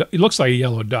yellow dot. It looks like a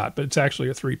yellow dot, but it's actually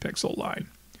a 3-pixel line.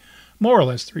 More or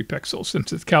less 3 pixels,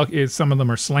 since it's some of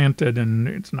them are slanted and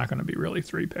it's not going to be really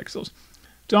 3 pixels.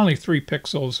 It's only 3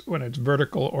 pixels when it's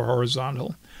vertical or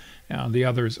horizontal. The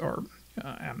others are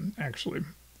actually,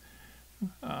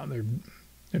 they're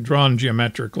drawn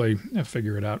geometrically. I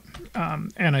figure it out.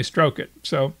 And I stroke it.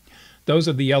 So those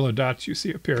are the yellow dots you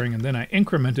see appearing, and then I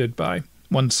increment it by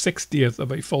 1/60th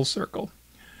of a full circle,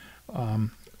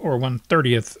 or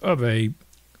 1/30th of a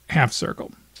half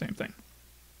circle. Same thing.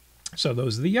 So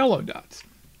those are the yellow dots.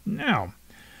 Now,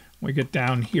 we get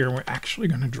down here, we're actually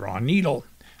going to draw a needle.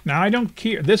 Now, I don't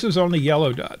care. This is only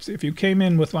yellow dots. If you came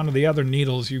in with one of the other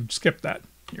needles, you'd skip that.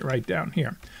 You're right down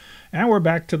here. And we're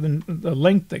back to the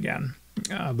length again,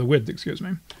 the width, excuse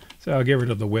me. So I'll get rid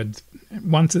of the width.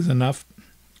 Once is enough.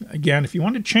 Again, if you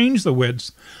want to change the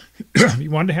widths, if you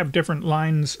want to have different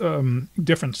lines,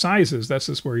 different sizes, that's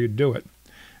just where you do it.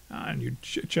 And you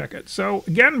check it. So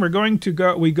again,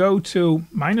 we go to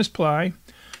minus pi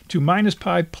to minus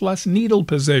pi plus needle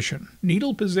position.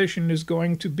 Needle position is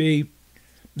going to be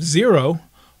 0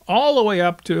 all the way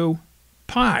up to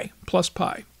pi, plus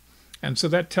pi. And so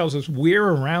that tells us where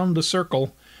around the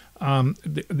circle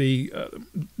the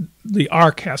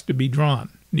arc has to be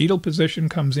drawn. Needle position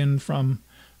comes in from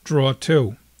draw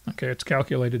 2. Okay, it's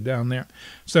calculated down there.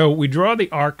 So we draw the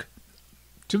arc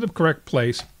to the correct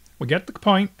place. We get the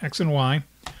point, x and y.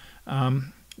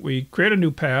 We create a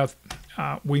new path.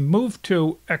 We move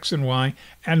to x and y,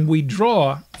 and we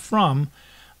draw from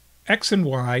x and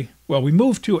y. Well, we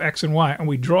move to x and y, and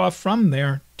we draw from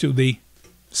there to the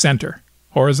center,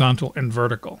 horizontal and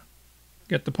vertical.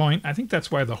 Get the point? I think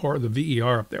that's why the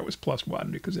VER up there was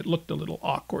 +1, because it looked a little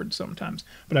awkward sometimes.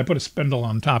 But I put a spindle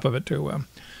on top of it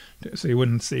so you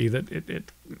wouldn't see that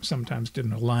it sometimes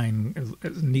didn't align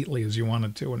as neatly as you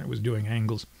wanted to when it was doing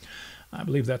angles. I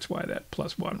believe that's why that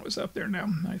 +1 was up there now,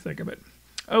 I think of it.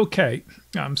 Okay,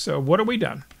 so what have we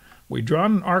done? We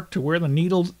drawn an arc to where the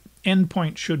needle's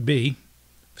endpoint should be,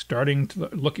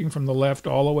 looking from the left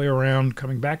all the way around,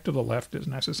 coming back to the left as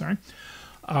necessary.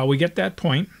 We get that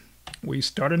point. We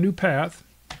start a new path.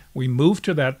 We move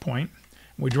to that point.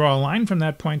 We draw a line from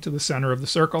that point to the center of the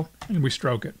circle, and we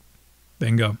stroke it.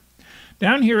 Bingo.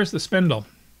 Down here is the spindle,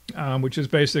 which is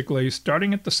basically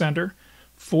starting at the center,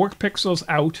 4 pixels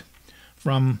out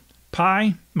from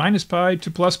pi, minus pi to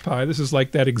plus pi. This is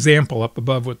like that example up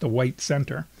above with the white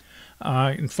center.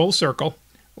 In full circle,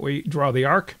 we draw the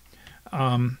arc.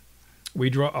 We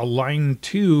draw a line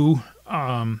to,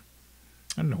 I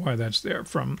don't know why that's there,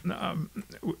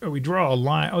 we draw a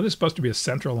line. Oh, this is supposed to be a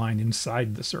central line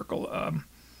inside the circle.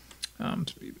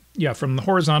 Yeah, from the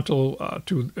horizontal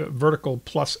to vertical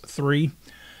 +3.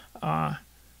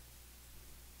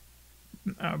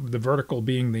 The vertical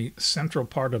being the central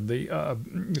part of the,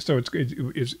 so it's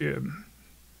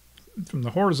from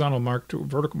the horizontal mark to a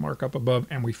vertical mark up above,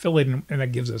 and we fill it in, and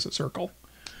that gives us a circle.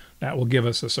 That will give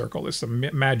us a circle. There's some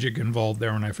magic involved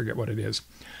there, and I forget what it is.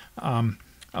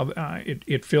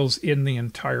 It fills in the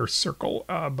entire circle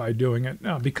by doing it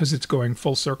because it's going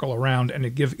full circle around, and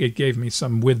it gave me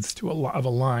some width of a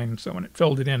line. So when it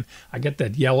filled it in, I get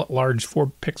that large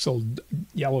 4-pixel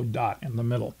yellow dot in the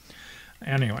middle.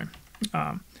 Anyway,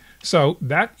 so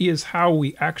that is how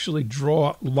we actually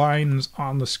draw lines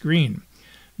on the screen.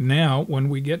 Now, when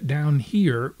we get down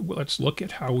here, let's look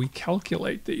at how we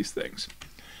calculate these things.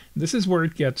 This is where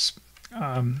it gets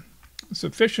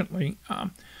sufficiently.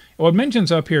 Well, it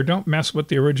mentions up here, don't mess with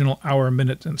the original hour,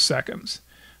 minutes, and seconds,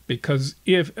 because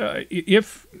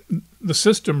if the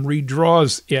system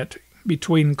redraws it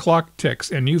between clock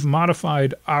ticks and you've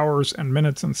modified hours and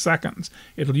minutes and seconds,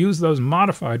 it'll use those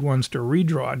modified ones to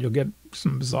redraw and you'll get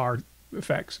some bizarre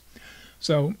effects.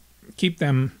 So keep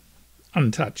them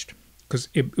untouched, because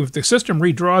if the system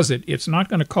redraws it, it's not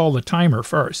going to call the timer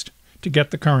first to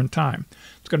get the current time.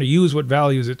 It's going to use what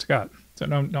values it's got. So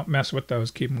don't mess with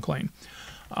those. Keep them clean.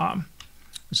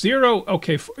 0,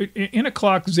 okay, in a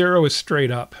clock, 0 is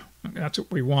straight up. That's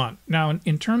what we want. Now,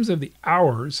 in terms of the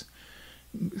hours,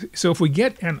 so if we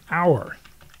get an hour,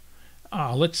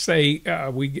 let's say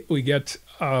we get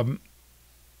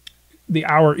the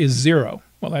hour is 0.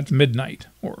 Well, that's midnight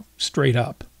or straight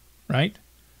up, right?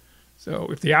 So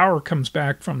if the hour comes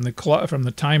back from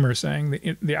the timer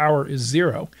saying the hour is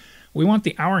 0, we want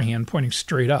the hour hand pointing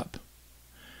straight up.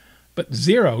 But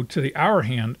 0 to the hour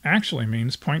hand actually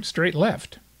means point straight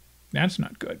left. That's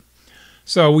not good.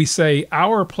 So we say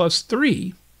hour plus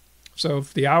 3. So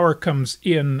if the hour comes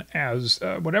in as,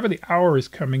 whatever the hour is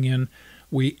coming in,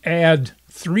 we add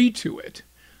 3 to it.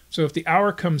 So if the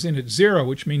hour comes in at 0,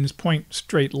 which means point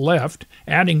straight left,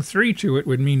 adding 3 to it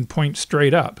would mean point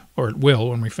straight up, or it will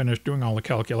when we finish doing all the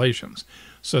calculations.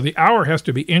 So the hour has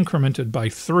to be incremented by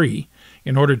 3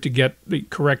 in order to get the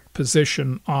correct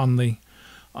position on the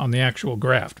actual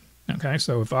graph. Okay,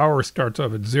 so if hour starts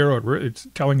off at 0, it's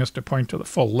telling us to point to the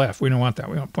full left. We don't want that.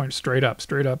 We want to point straight up.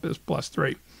 Straight up is plus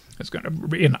 3. It's going to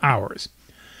be in hours.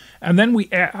 And then we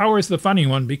add, hour is the funny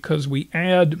one because we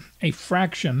add a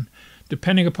fraction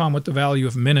depending upon what the value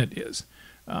of minute is.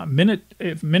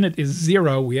 If minute is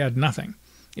 0, we add nothing.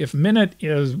 If minute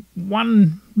is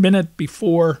 1 minute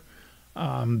before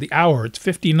the hour, it's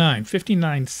 59.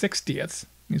 59/60ths,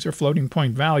 these are floating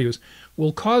point values,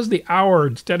 will cause the hour,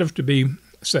 instead of to be,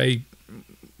 say,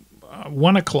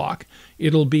 1 o'clock,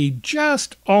 it'll be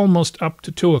just almost up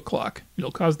to 2 o'clock.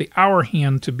 It'll cause the hour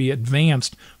hand to be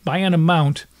advanced by an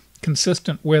amount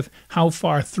consistent with how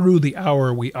far through the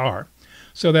hour we are.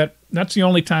 So that's the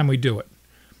only time we do it.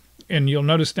 And you'll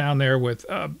notice down there with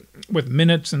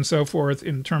minutes and so forth,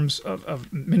 in terms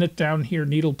of minute down here,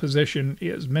 needle position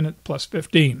is minute plus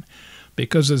 15.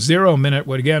 Because a 0 minute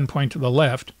would again point to the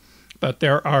left, but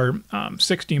there are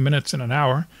 60 minutes in an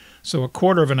hour. So a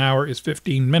quarter of an hour is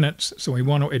 15 minutes. So we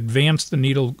want to advance the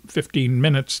needle 15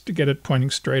 minutes to get it pointing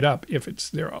straight up if it's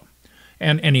 0.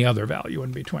 And any other value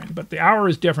in between. But the hour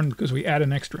is different because we add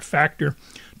an extra factor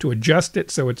to adjust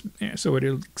it so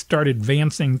it'll start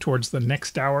advancing towards the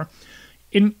next hour.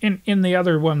 In the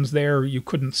other ones there, you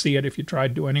couldn't see it if you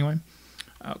tried to anyway.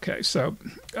 Okay, so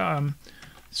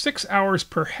 6 hours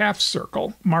per half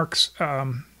circle marks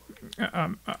so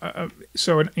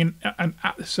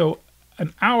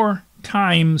an hour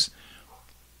times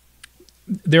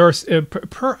there are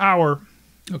per hour.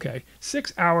 Okay,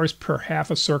 6 hours per half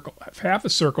a circle. Half a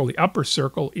circle, the upper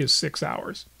circle is 6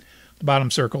 hours. The bottom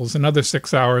circle is another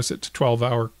 6 hours. It's a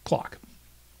 12-hour clock.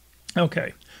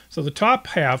 Okay, so the top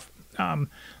half,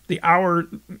 the hour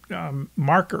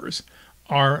markers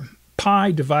are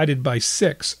pi divided by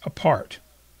 6 apart.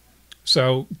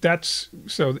 So it's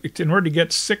in order to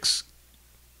get 6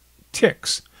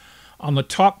 ticks on the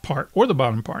top part or the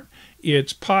bottom part,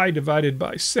 it's pi divided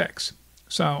by 6.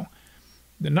 So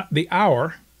the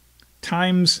hour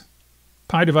times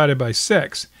pi divided by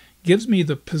 6 gives me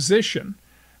the position.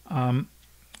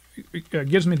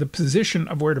 Gives me the position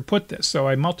of where to put this. So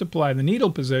I multiply the needle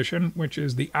position, which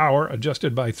is the hour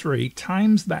adjusted by 3,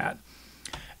 times that.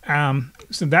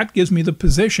 So that gives me the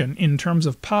position in terms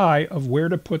of pi of where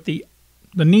to put the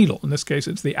needle. In this case,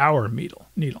 it's the hour needle.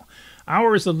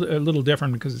 Hour is a little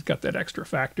different because it's got that extra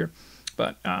factor.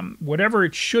 But whatever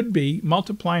it should be,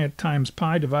 multiply it times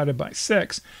pi divided by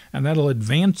 6, and that'll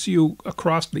advance you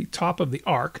across the top of the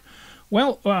arc.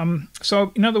 Well,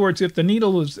 so in other words, if the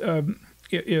needle is,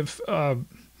 if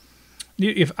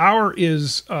hour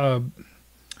is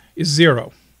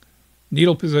 0,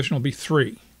 needle position will be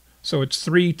 3. So it's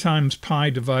 3 times pi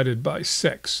divided by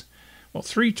 6. Well,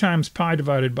 3 times pi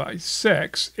divided by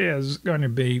 6 is going to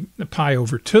be pi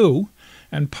over 2.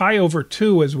 And pi over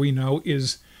 2, as we know,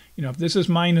 is, if this is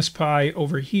minus pi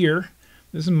over here,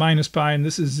 this is minus pi, and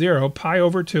this is 0, pi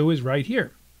over 2 is right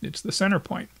here. It's the center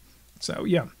point. So,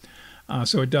 yeah.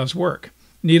 So it does work.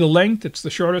 Needle length, it's the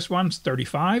shortest one, it's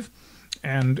 35.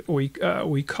 And we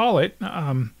call it,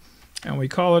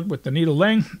 with the needle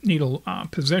length, needle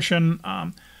position,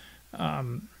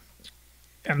 and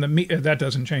that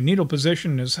doesn't change. Needle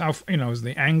position is how, is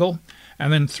the angle,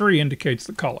 and then 3 indicates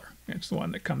the color. It's the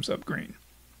one that comes up green.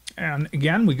 And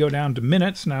again, we go down to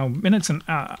minutes. Now, minutes and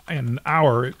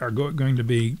hour are going to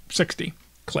be 60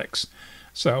 clicks.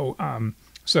 So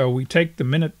So we take the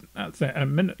minute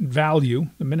value,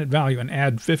 and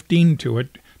add 15 to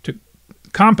it to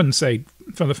compensate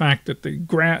for the fact that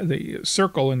the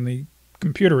circle in the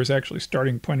computer is actually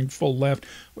starting pointing full left.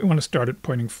 We want to start it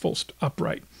pointing full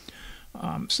upright.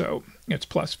 So it's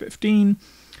plus 15.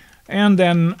 And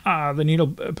then the needle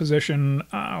position,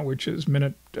 which is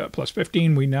minute plus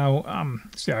 15, we now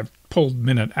see I've pulled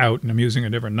minute out and I'm using a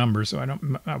different number. So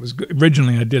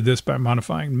originally I did this by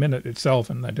modifying minute itself,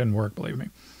 and that didn't work, believe me.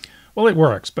 Well, it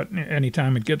works, but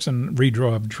anytime it gets a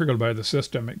redraw triggered by the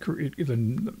system,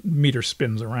 the meter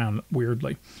spins around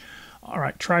weirdly. All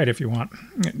right, try it if you want.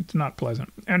 It's not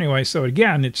pleasant. Anyway, so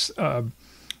again, it's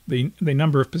the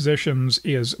number of positions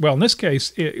is, well, in this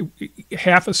case,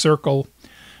 half a circle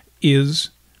is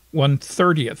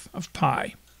 1/30th of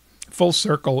pi. Full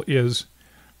circle is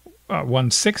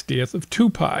 1/60th of 2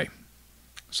 pi.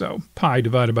 So pi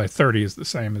divided by 30 is the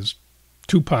same as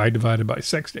 2 pi divided by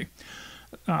 60.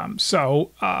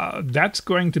 So that's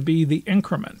going to be the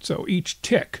increment. So each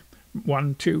tick,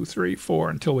 1, 2, 3, 4,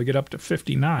 until we get up to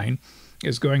 59,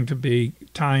 is going to be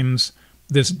times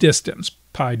this distance,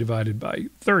 pi divided by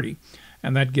 30.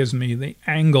 And that gives me the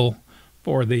angle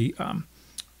for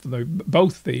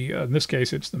in this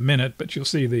case it's the minute, but you'll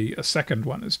see the second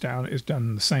one is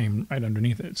done the same right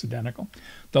underneath it. It's identical.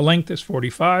 The length is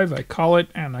 45. I call it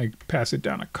and I pass it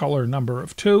down a color number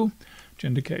of 2, which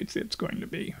indicates it's going to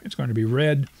be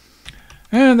red.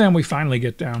 And then we finally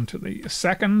get down to the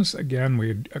seconds. Again,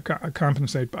 we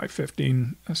compensate by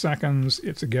 15 seconds.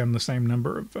 It's again the same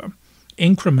number of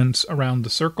increments around the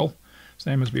circle,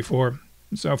 same as before,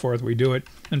 and so forth. We do it.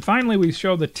 And finally, we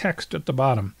show the text at the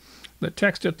bottom. The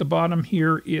text at the bottom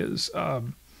here is,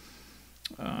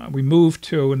 we moved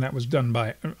to, and that was done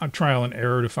by a trial and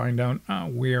error to find out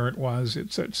where it was.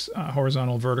 It's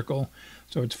horizontal, vertical,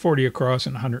 so it's 40 across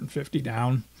and 150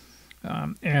 down.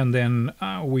 And then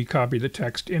we copy the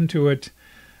text into it.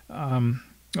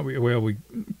 We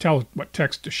tell it what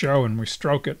text to show, and we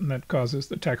stroke it, and that causes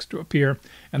the text to appear.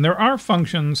 And there are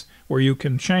functions where you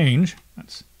can change.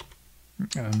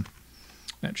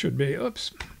 That should be, you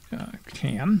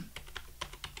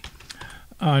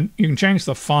can change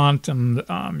the font, and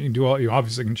you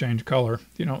obviously can change color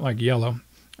if you don't like yellow.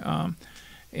 And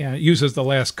it uses the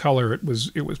last color it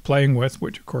was playing with,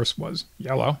 which of course was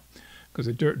yellow, because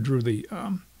it drew the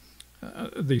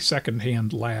second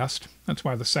hand last. That's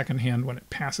why the second hand, when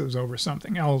it passes over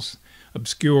something else,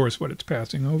 obscures what it's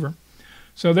passing over.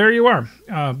 So there you are.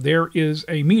 There is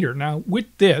a meter. Now, with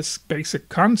this basic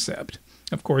concept,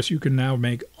 of course, you can now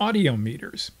make audio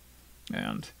meters.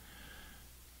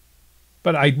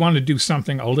 But I want to do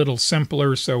something a little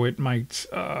simpler, so it might,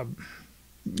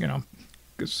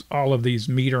 because all of these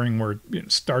metering where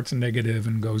it starts negative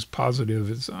and goes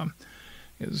positive is a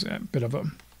bit of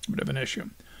an issue.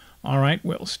 All right,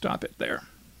 we'll stop it there.